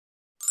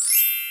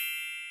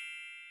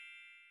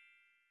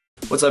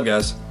What's up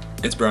guys,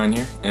 it's Bryan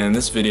here, and in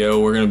this video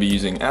we're going to be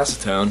using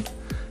acetone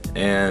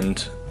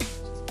and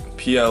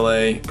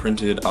PLA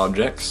printed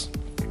objects,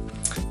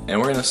 and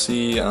we're going to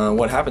see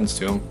what happens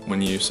to them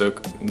when you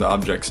soak the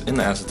objects in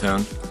the acetone.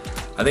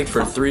 I think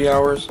for 3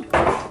 hours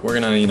we're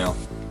going to,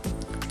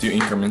 do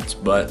increments,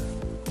 but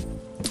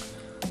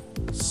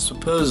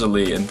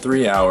supposedly in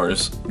 3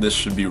 hours this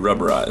should be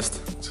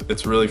rubberized.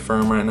 It's really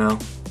firm right now.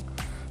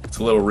 It's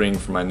a little ring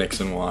for my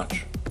Nixon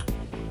watch.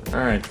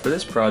 Alright, for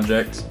this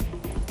project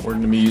we're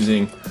going to be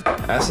using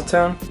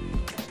acetone.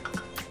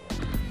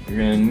 You're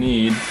going to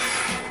need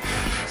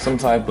some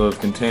type of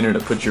container to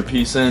put your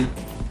piece in.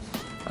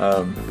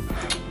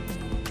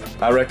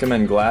 I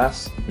recommend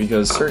glass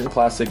because certain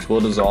plastics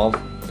will dissolve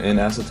in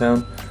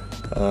acetone.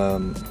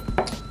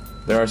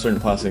 There are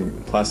certain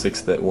plastics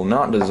that will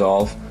not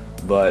dissolve,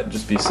 but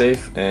just be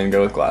safe and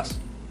go with glass.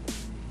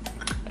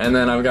 And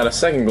then I've got a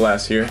second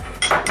glass here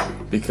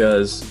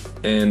because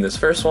in this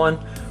first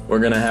one we're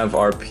going to have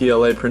our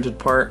PLA printed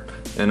part.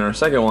 In our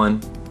second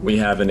one, we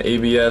have an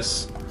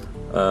ABS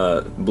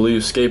blue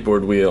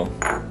skateboard wheel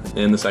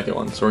in the second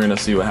one. So we're going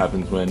to see what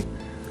happens when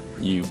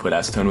you put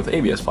acetone with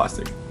ABS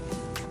plastic.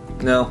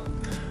 Now,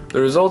 the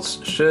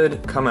results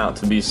should come out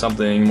to be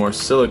something more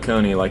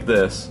silicone-y like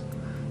this,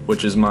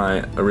 which is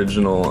my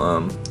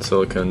original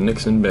silicone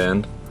Nixon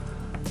band.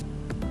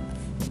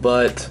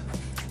 But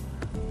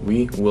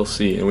we will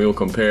see, and we will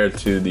compare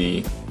to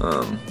the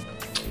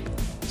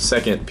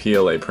second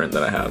PLA print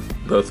that I have.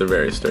 Both are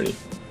very sturdy.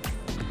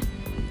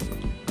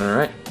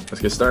 Alright,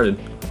 let's get started.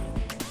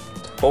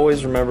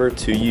 Always remember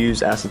to use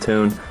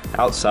acetone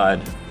outside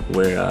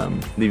where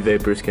the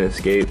vapors can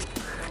escape.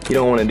 You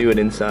don't want to do it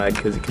inside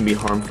because it can be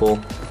harmful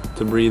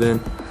to breathe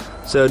in.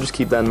 So just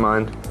keep that in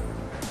mind.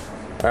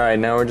 Alright,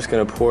 now we're just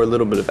going to pour a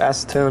little bit of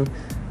acetone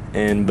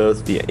in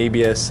both the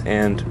ABS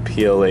and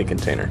PLA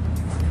container.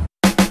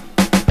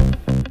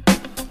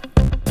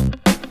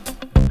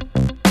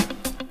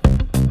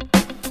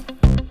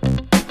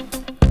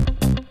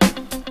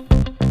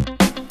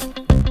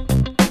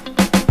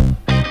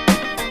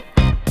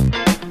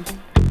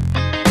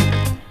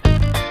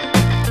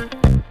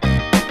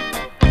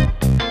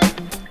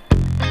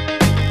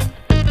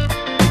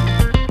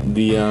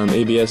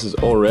 The ABS is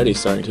already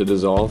starting to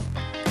dissolve.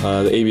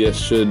 The ABS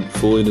should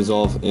fully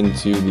dissolve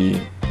into the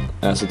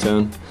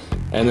acetone,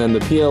 and then the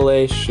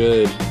PLA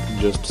should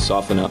just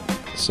soften up.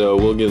 So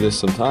we'll give this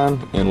some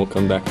time and we'll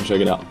come back and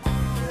check it out.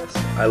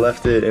 I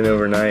left it in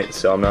overnight,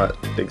 so I'm not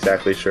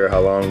exactly sure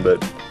how long,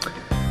 but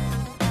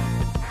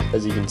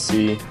as you can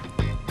see,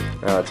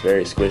 it's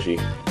very squishy.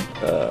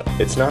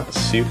 It's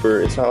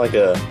not like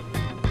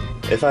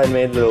if I had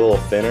made it a little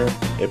thinner,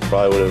 it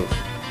probably would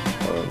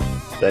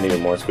have been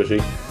even more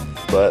squishy.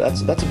 But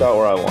that's about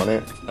where I want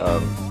it.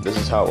 This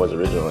is how it was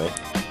originally.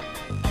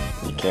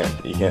 You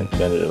can't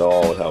bend it at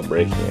all without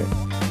breaking it.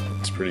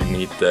 It's pretty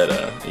neat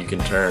that you can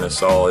turn a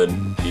solid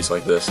piece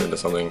like this into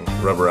something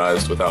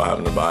rubberized without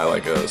having to buy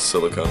like a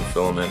silicone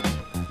filament.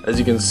 As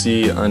you can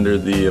see under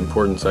the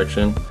important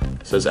section,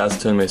 it says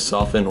acetone may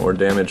soften or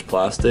damage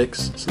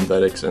plastics,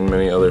 synthetics, and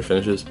many other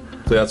finishes.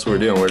 So that's what we're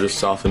doing. We're just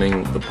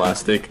softening the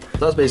plastic.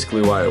 So that's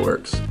basically why it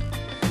works.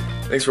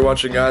 Thanks for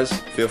watching, guys.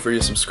 Feel free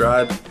to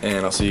subscribe,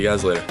 and I'll see you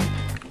guys later.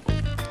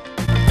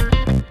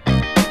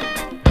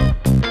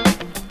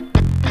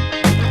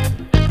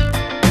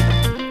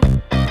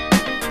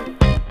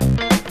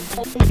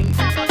 Thank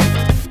you.